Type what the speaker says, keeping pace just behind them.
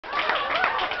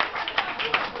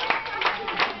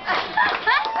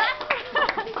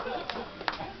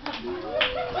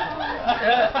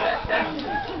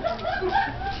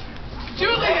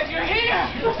Juliet, you're here!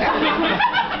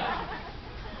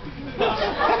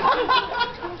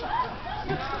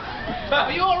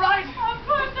 Are you all right? Of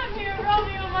course I'm here,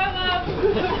 Romeo, my love.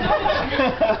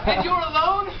 And you're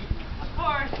alone? Of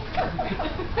course.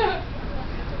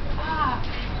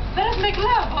 Let us make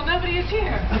love while nobody is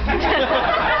here.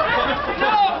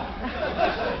 No!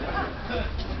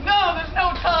 No, there's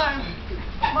no time.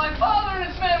 My father and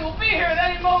his men will be here at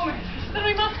any moment. Then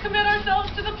we must commit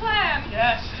ourselves to the plan.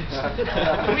 Yes.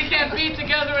 If we can't be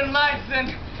together in life,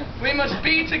 then we must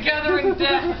be together in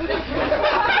death.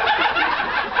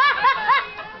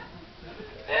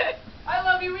 I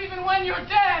love you even when you're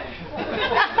dead.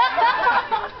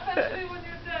 Especially when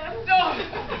you're dead. No.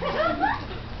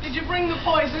 Did you bring the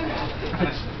poison? I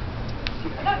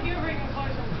thought you were bringing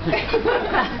poison.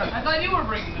 I thought you were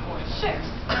bringing the poison. Shit.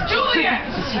 Juliet!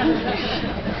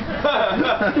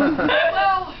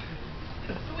 Well,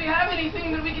 do we have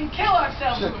anything that we can kill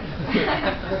ourselves with?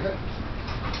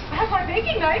 I have my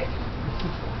baking knife.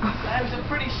 That is a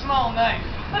pretty small knife.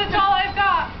 But it's all I've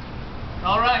got.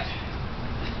 All right.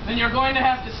 Then you're going to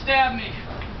have to stab me.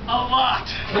 A lot.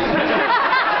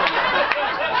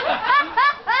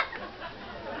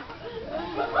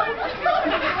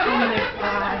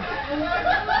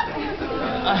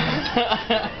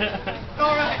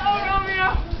 All right. Oh, Romeo.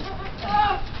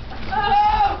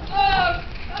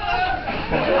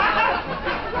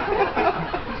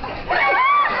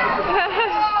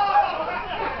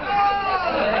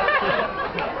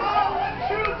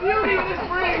 True beauty this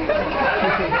brings.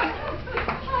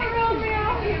 Oh, Romeo.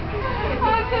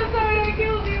 I'm so sorry I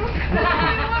killed you.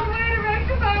 There's one way to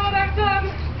rectify what I've done,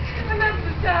 and that's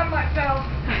to stab myself.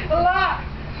 A lot.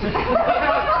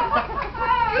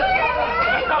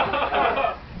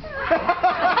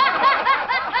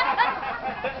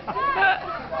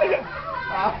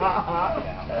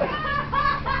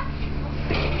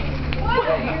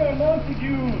 Here,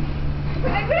 Montague!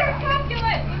 And we're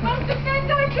Capulet! We must defend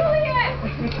our Juliet!